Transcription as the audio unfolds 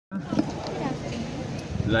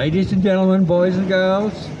Ladies and gentlemen, boys and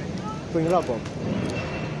girls. Bring it up, Bob,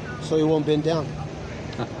 so you won't bend down.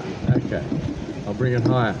 Okay, I'll bring it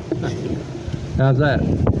higher. How's that?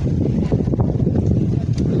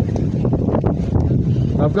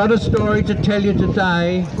 I've got a story to tell you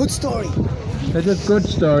today. Good story. It's a good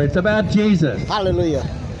story. It's about Jesus. Hallelujah.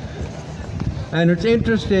 And it's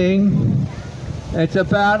interesting. It's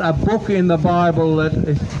about a book in the Bible that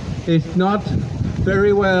is not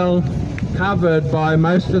very well covered by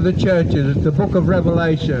most of the churches. It's the book of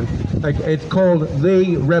Revelation. It's called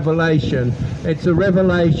the Revelation. It's a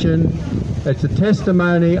revelation. It's a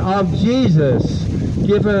testimony of Jesus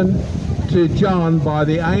given to John by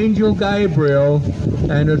the angel Gabriel,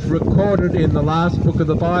 and it's recorded in the last book of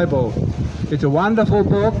the Bible. It's a wonderful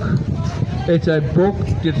book. It's a book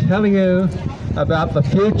just telling you about the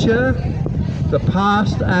future, the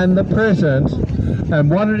past and the present, and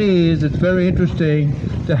what it is. It's very interesting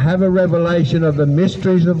to have a revelation of the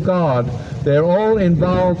mysteries of God. They're all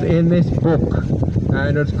involved in this book,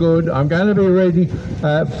 and it's good. I'm going to be reading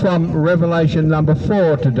from Revelation number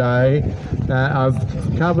 4 today. I've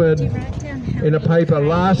covered in a paper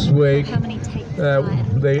last week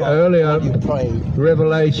the earlier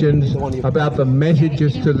revelations about the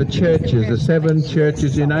messages to the churches, the 7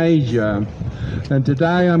 churches in Asia. And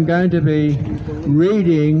today I'm going to be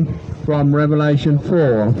reading from Revelation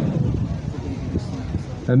 4.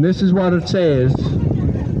 And this is what it says.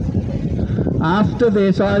 After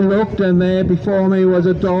this I looked, and there before me was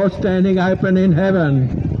a door standing open in heaven.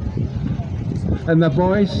 And the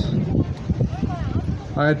voice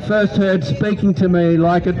I had first heard speaking to me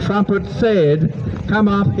like a trumpet said, "Come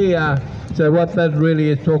up here." So what that really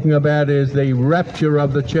is talking about is the rapture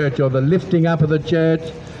of the church, or the lifting up of the church.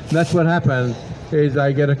 And that's what happens, is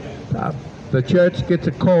they get the church gets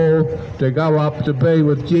a call to go up to be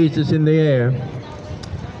with Jesus in the air.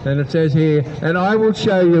 And it says here, "And I will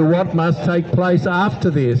show you what must take place after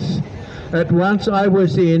this. At once I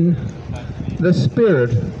was in the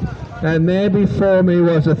Spirit, and there before me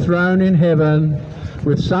was a throne in heaven,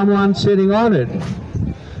 with someone sitting on it.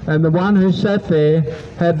 And the one who sat there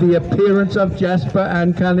had the appearance of jasper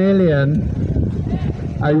and carnelian,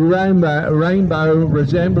 a rainbow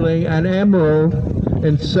resembling an emerald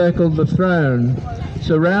encircled the throne.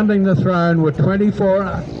 Surrounding the throne were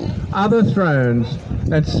 24 other thrones,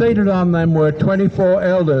 and seated on them were 24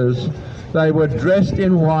 elders. They were dressed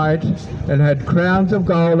in white and had crowns of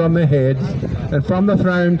gold on their heads, and from the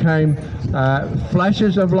throne came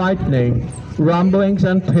flashes of lightning, rumblings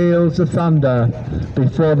and peals of thunder.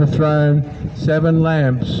 Before the throne 7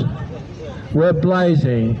 lamps were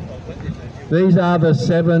blazing. These are the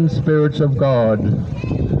 7 spirits of God.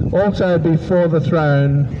 Also before the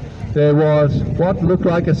throne there was what looked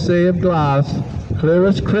like a sea of glass, clear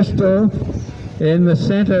as crystal. In the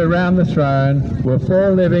center around the throne were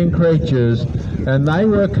 4 living creatures, and they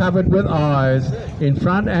were covered with eyes in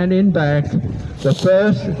front and in back. The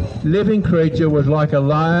first living creature was like a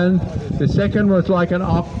lion, the second was like an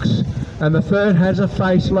ox, and the third has a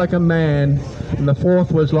face like a man, and the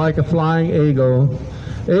fourth was like a flying eagle.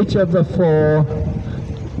 Each of the 4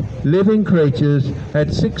 living creatures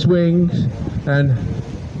had 6 wings and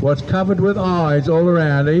was covered with eyes all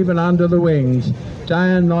around, even under the wings.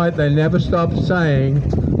 Day and night they never stopped saying,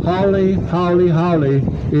 "Holy, holy, holy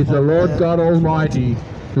is the Lord God Almighty,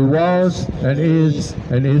 who was and is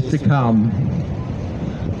to come."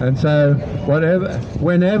 And so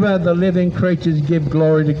whenever the living creatures give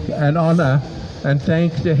glory and honor and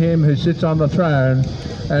thanks to him who sits on the throne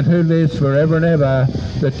and who lives forever and ever,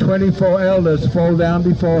 the 24 elders fall down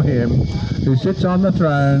before him who sits on the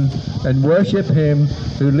throne and worship him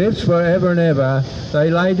who lives forever and ever. They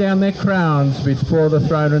lay down their crowns before the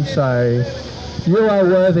throne and say, "You are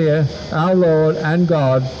worthy, our Lord and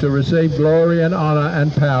God, to receive glory and honor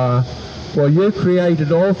and power, for you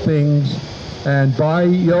created all things, and by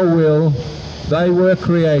your will they were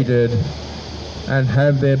created and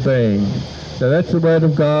have their being." So that's the word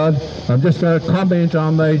of God. I'm just going to comment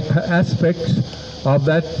on these aspects of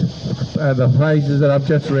that, the phrases that I've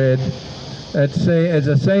just read. It's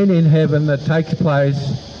a scene in heaven that takes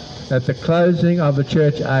place at the closing of the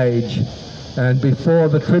church age and before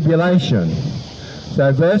the tribulation.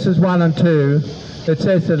 So verses 1 and 2, it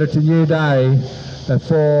says that it's a new day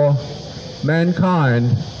for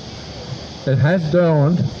mankind. It has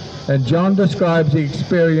dawned, and John describes the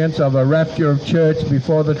experience of a rapture of church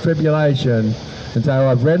before the tribulation. And so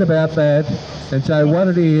I've read about that. And so what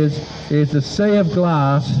it is the sea of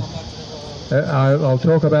glass. I'll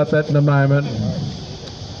talk about that in a moment.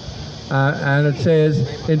 And it says,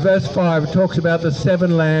 in verse 5, it talks about the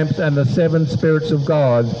 7 lamps and the 7 spirits of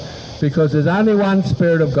God. because there's only one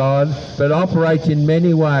Spirit of God, but operates in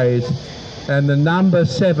many ways. And the number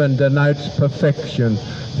 7 denotes perfection.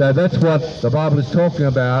 So that's what the Bible is talking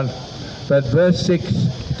about. But verse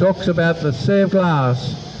 6 talks about the sea of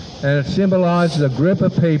glass, and it symbolizes a group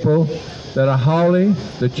of people that are holy,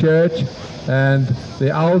 the church, and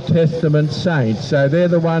the Old Testament saints. So they're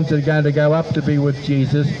the ones that are going to go up to be with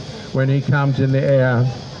Jesus when he comes in the air.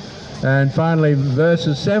 And finally,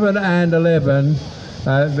 verses 7 and 11,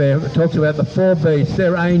 there talks about the 4 beasts.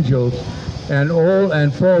 They're angels, and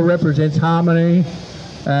 4 represents harmony,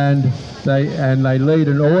 and they lead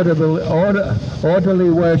an orderly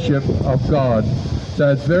worship of God.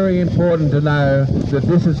 So it's very important to know that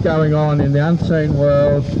this is going on in the unseen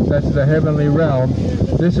world. That's the heavenly realm.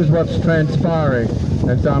 This is what's transpiring.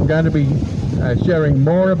 And so I'm going to be sharing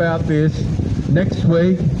more about this next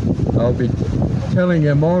week. I'll be telling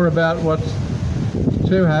you more about what's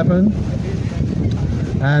to happen.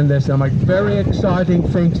 And there's some very exciting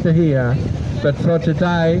things to hear. But for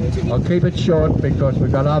today, I'll keep it short because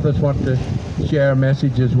we've got others want to share a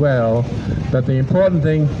message as well. But the important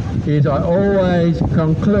thing is I always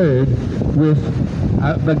conclude with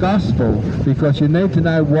the gospel, because you need to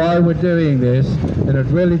know why we're doing this, and it's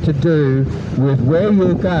really to do with where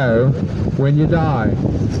you go when you die.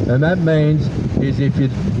 And that means is if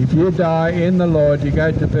you die in the Lord, you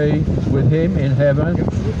go to be with him in heaven.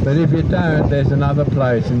 But if you don't, there's another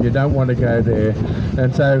place, and you don't want to go there.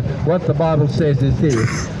 And so what the Bible says is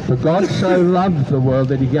this: for God so loved the world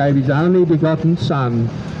that he gave his only begotten Son,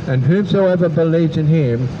 and whomsoever believes in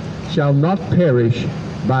him shall not perish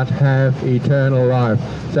but have eternal life.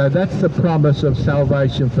 So that's the promise of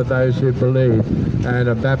salvation for those who believe and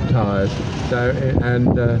are baptized. So, and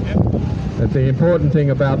the important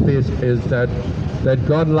thing about this is that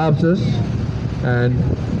God loves us, and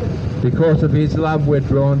because of his love we're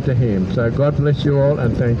drawn to him. So God bless you all,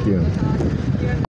 and thank you.